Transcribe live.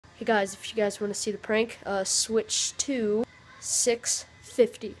Hey guys, if you guys want to see the prank, switch to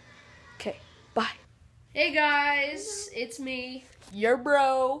 650. Okay, bye. Hey guys, it's me, your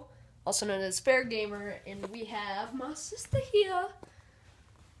bro, also known as Fair Gamer, and we have my sister here.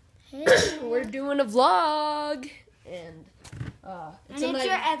 Hey. We're doing a vlog, and it's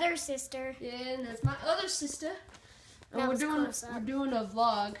your other sister. Yeah, and that's my other sister. And That we're doing a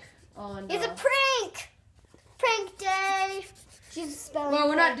vlog on. It's a prank. Prank day. She's spelling. Well,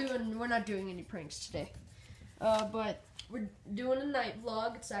 we're not doing any pranks today. But we're doing a night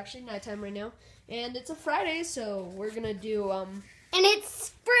vlog. It's actually nighttime right now, and it's a Friday, so we're gonna do And it's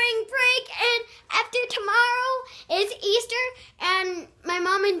spring break, and after tomorrow is Easter, and my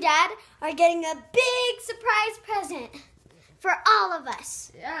mom and dad are getting a big surprise present for all of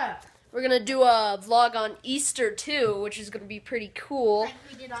us. Yeah. We're gonna do a vlog on Easter too, which is gonna be pretty cool. Like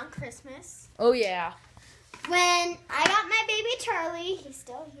we did on Christmas. Oh yeah. When I got my baby Charlie, he's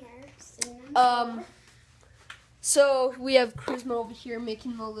still here. Sitting on the floor. So we have Charisma over here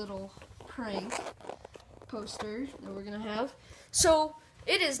making a little prank poster that we're gonna have. So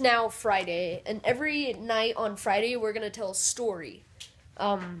it is now Friday, and every night on Friday we're gonna tell a story.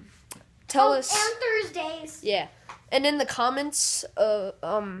 Tell us. And Thursdays. Yeah, and in the comments,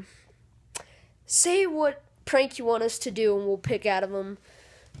 say what prank you want us to do, and we'll pick out of them.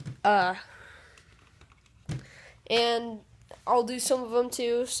 And I'll do some of them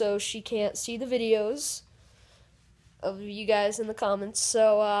too, so she can't see the videos of you guys in the comments.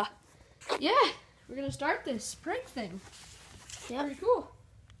 So, yeah, we're gonna start this prank thing. Yeah. Pretty cool.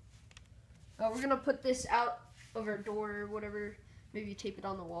 We're gonna put this out of our door or whatever. Maybe tape it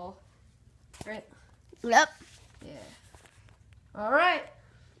on the wall. Right? Yep. Yeah. All right.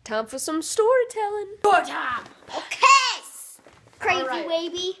 Time for some storytelling. Story time. Okay. Crazy All right.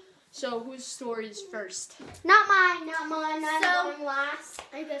 baby. So whose story is first? Not mine. I'm going last.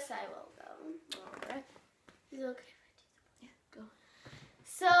 I guess I will go. All right. Is it okay? Yeah, go.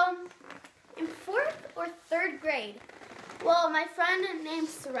 So, in 4th or 3rd grade, well, my friend named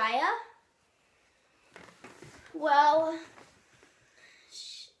Soraya, well,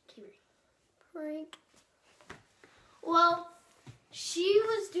 come here. Prank. Well, she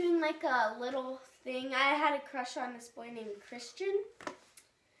was doing like a little thing. I had a crush on this boy named Christian.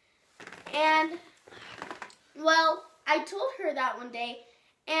 And, well, I told her that one day,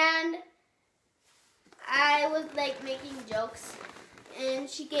 and I was like making jokes, and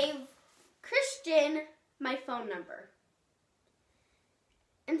she gave Christian my phone number.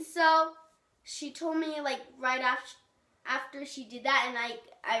 And so she told me like right after she did that, and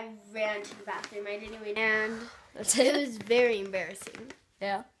I ran to the bathroom. I didn't even. And That's it it. was very embarrassing.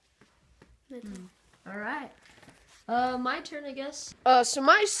 Yeah. That's All right. My turn, I guess. So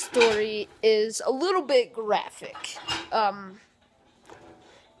my story is a little bit graphic.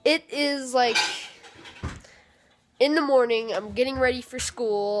 It is like in the morning, I'm getting ready for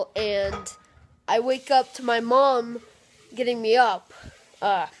school, and I wake up to my mom getting me up.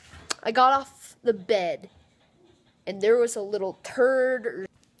 I got off the bed, and there was a little turd.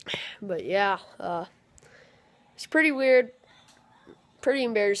 But yeah, it's pretty weird. Pretty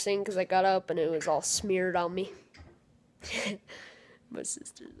embarrassing because I got up and it was all smeared on me. My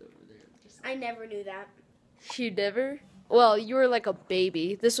sister's over there. I never knew that. You never? Well, you were like a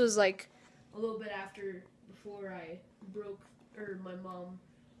baby. This was like a little bit before I broke, my mom.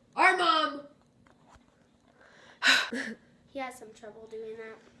 Our mom! He has some trouble doing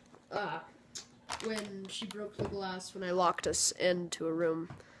that. When she broke the glass when I locked us into a room.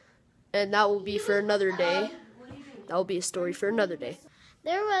 And that will be for another day. That will be a story for another day.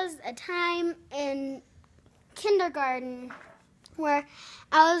 There was a time in kindergarten where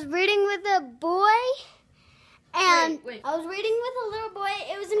I was reading with a boy, and Wait. I was reading with a little boy.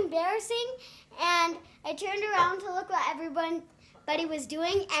 It was embarrassing, and I turned around to look what everybody was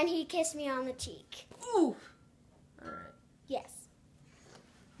doing, and he kissed me on the cheek. Ooh! Alright. Yes.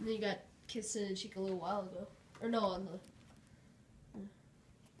 And then you got kissed in the cheek a little while ago. Or no, on the...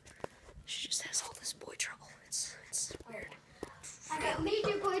 She just has all this boy trouble. It's weird. I got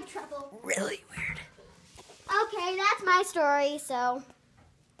major boy trouble. Really weird. Okay, that's my story, so.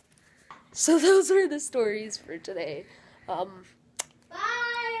 So those are the stories for today. Bye,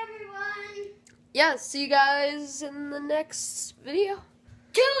 everyone. Yeah, see you guys in the next video.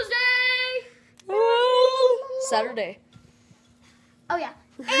 Tuesday! Saturday. Oh, yeah.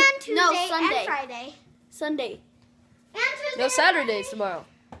 And Tuesday No, Sunday. and Friday. Sunday. And Tuesday No, and Saturday's Friday. tomorrow.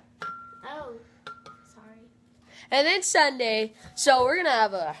 Oh, sorry. And then Sunday. So we're gonna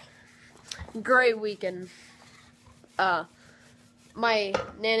have a great weekend. My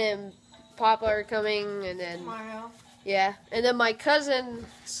Nana and Papa are coming, and then Tomorrow. yeah, and then my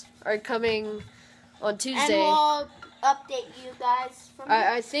cousins are coming on And Tuesday. we'll update you guys from there.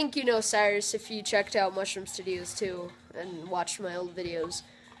 I think you know Cyrus if you checked out Mushroom Studios too and watched my old videos.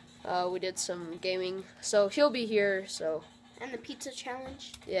 We did some gaming, so he'll be here. So And the pizza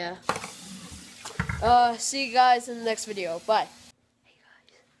challenge. yeah. See you guys in the next video. Bye. Hey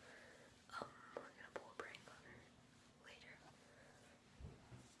guys, we're gonna pull a prank on her later.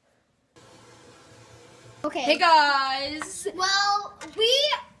 Okay. Hey guys, Well,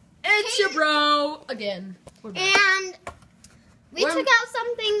 it's your bro again. We're back. and we We're- took out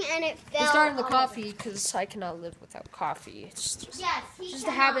something and it fell. We're starting the all coffee because I cannot live without coffee. It's over. just, Yes, just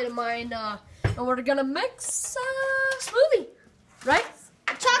a habit of mine. And we're gonna mix smoothie, right?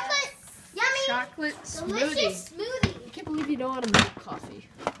 Chocolate, yummy, Chocolate smoothie. delicious smoothie. I can't believe you know how to make coffee.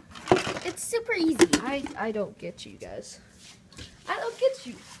 It's super easy. I don't get you guys. I don't get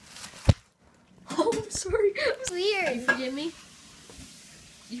you. Oh, I'm sorry. You Weird. forgive me?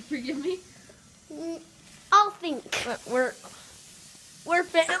 You forgive me? I'll think. But we're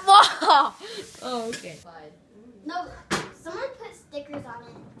oh, okay. Fine. No, someone put stickers on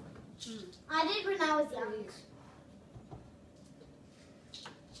it. I did when I was young.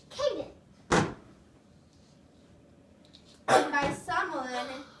 Kaden. And by someone,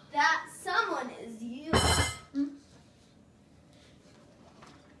 that someone is you.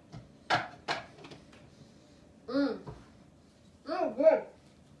 Oh, good.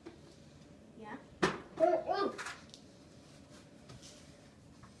 Yeah.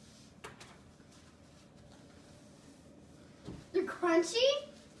 They're crunchy.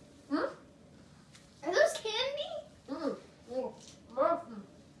 Hmm? Are those candy?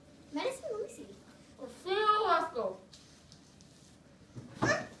 Medicine, let me see. Let's go.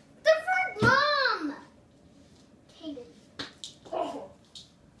 They're for Mom. Kaden. Oh.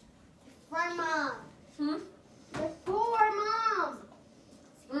 For Mom. Hmm? They're for Mom.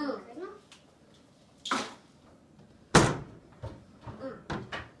 Mm.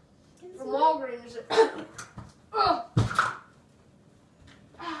 From Walgreens. Oh.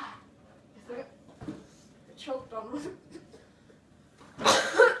 I choked on one.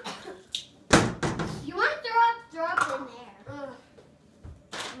 You want to throw up in there.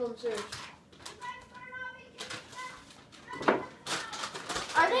 No, I'm serious.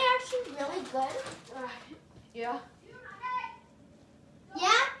 Are they actually really good? Yeah.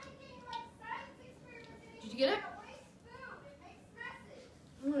 Yeah? Did you get it?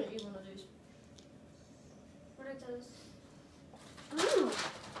 I'm gonna eat one of these. What are those?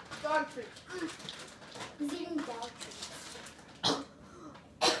 Dog treat. He's eating dog treats.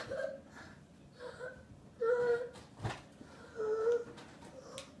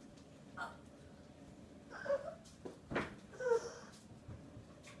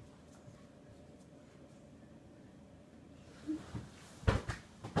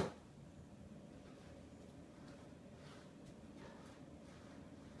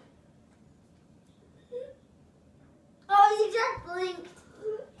 Oh, you just blinked.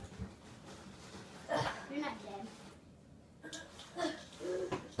 You're not dead.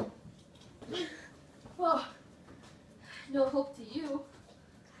 Oh, no hope to you. I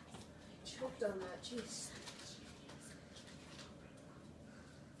choked on that. Jeez.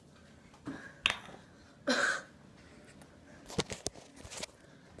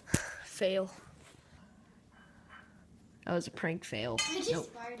 Fail. That was a prank fail. I just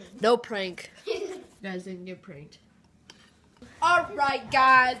Nope. farted. No prank. You guys didn't get pranked. Alright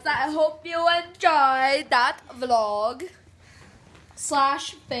guys, I hope you enjoyed that vlog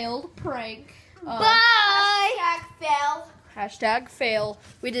 / failed prank. Bye. Hashtag fail.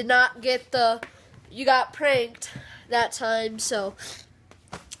 We did not get the you got pranked that time, so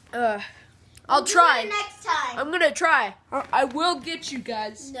I'll try. Next time. I'm gonna try. I will get you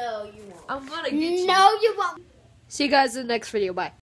guys. No, you won't. I'm gonna get you. No, you won't. See you guys in the next video. Bye.